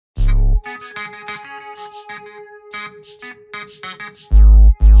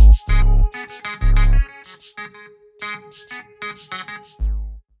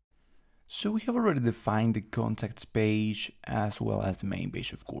So we have already defined the contacts page as well as the main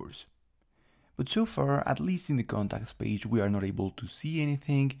page, of course. But so far, at least in the contacts page, we are not able to see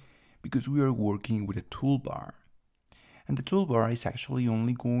anything because we are working with a toolbar. And the toolbar is actually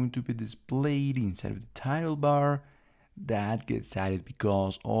only going to be displayed inside of the title bar that gets added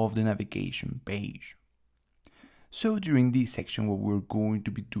because of the navigation page. So during this section, what we're going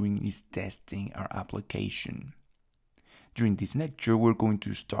to be doing is testing our application. During this lecture, we're going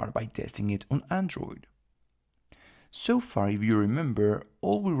to start by testing it on Android. So far, if you remember,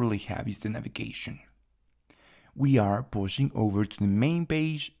 all we really have is the navigation. We are pushing over to the main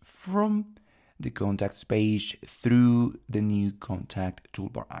page from the contacts page through the new contact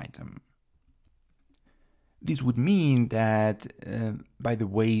toolbar item. This would mean that, by the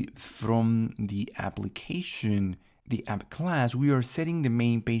way, from the application, the app class, we are setting the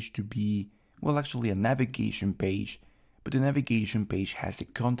main page to be, well, actually a navigation page, but the navigation page has the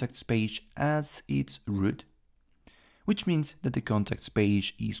contacts page as its root, which means that the contacts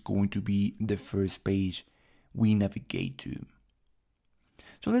page is going to be the first page we navigate to.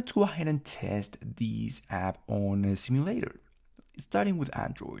 So let's go ahead and test this app on a simulator, starting with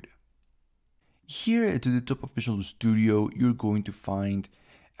Android. Here to the top of Visual Studio, you're going to find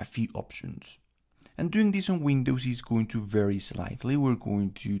a few options. And doing this on Windows is going to vary slightly. We're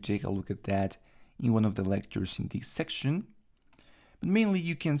going to take a look at that in one of the lectures in this section. But mainly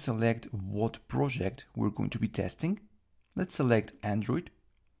you can select what project we're going to be testing. Let's select Android.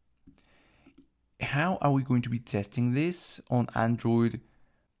 How are we going to be testing this on Android?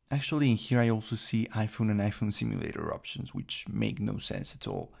 Actually, in here I also see iPhone and iPhone simulator options, which make no sense at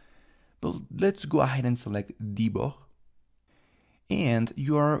all. But let's go ahead and select debug. And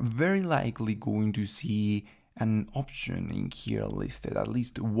you are very likely going to see an option in here listed, at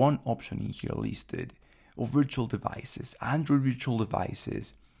least one option in here listed, of virtual devices, Android virtual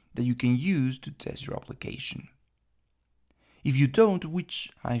devices, that you can use to test your application. If you don't,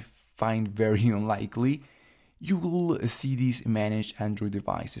 which I find very unlikely, you will see this Manage Android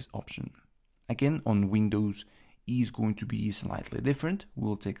Devices option. Again, on Windows is going to be slightly different.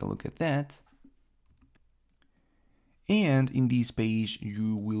 We'll take a look at that. And in this page,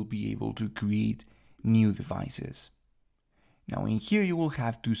 you will be able to create new devices. Now in here, you will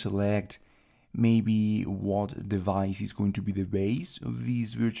have to select maybe what device is going to be the base of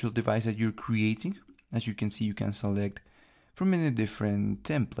this virtual device that you're creating. As you can see, you can select from many different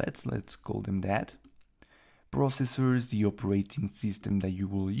templates, let's call them that. Processors, the operating system that you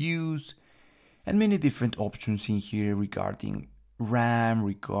will use, and many different options in here regarding RAM,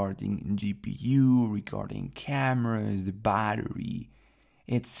 regarding GPU, regarding cameras, the battery,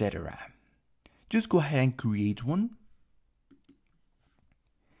 etc. Just go ahead and create one.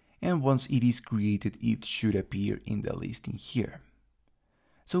 And once it is created, it should appear in the list in here.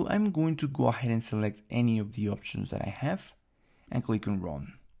 So I'm going to go ahead and select any of the options that I have and click on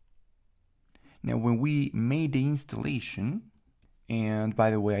Run. Now when we made the installation, and by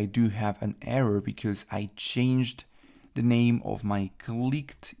the way, I do have an error because I changed the name of my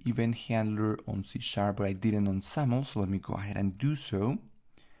clicked event handler on C#, but I didn't on SAML, so let me go ahead and do so.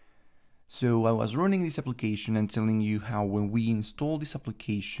 So I was running this application and telling you how when we installed this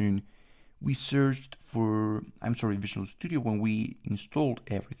application, we searched for, Visual Studio, when we installed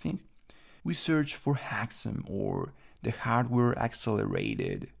everything, we searched for HAXM, or the hardware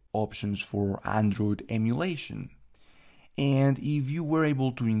accelerated options for Android emulation. And if you were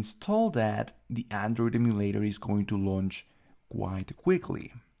able to install that, the Android emulator is going to launch quite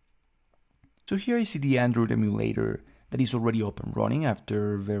quickly. So here I see the Android emulator that is already up and running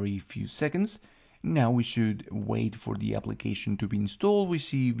after very few seconds. Now we should wait for the application to be installed. We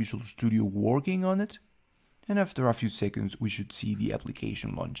see Visual Studio working on it. And after a few seconds, we should see the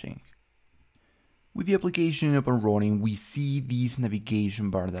application launching. With the application up and running, we see this navigation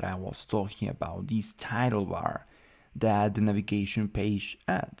bar that I was talking about, this title bar that the navigation page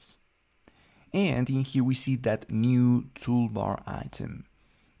adds. And in here we see that new toolbar item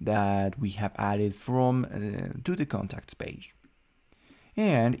that we have added from to the contacts page.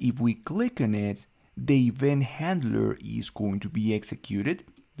 And if we click on it, the event handler is going to be executed,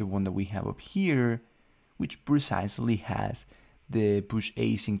 the one that we have up here, which precisely has the push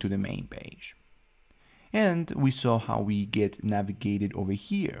async to the main page. And we saw how we get navigated over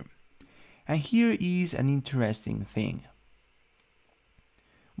here. And here is an interesting thing.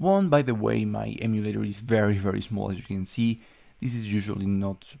 One, by the way, my emulator is very, very small, as you can see. This is usually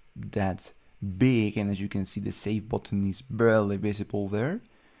not that big, and as you can see, the save button is barely visible there.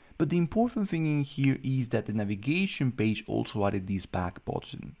 But the important thing in here is that the navigation page also added this back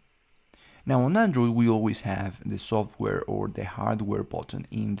button. Now on Android we always have the software or the hardware button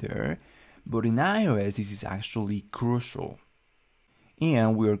in there, but in iOS this is actually crucial.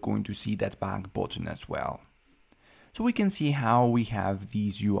 And we are going to see that back button as well. So we can see how we have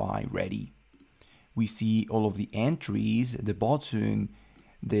this UI ready. We see all of the entries, the button,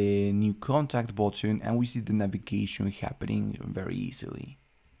 the new contact button, and we see the navigation happening very easily.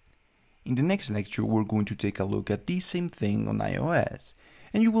 In the next lecture, we're going to take a look at this same thing on iOS,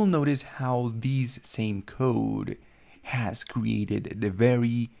 and you will notice how this same code has created the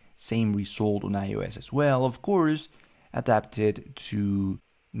very same result on iOS as well, of course, adapted to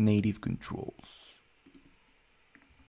native controls.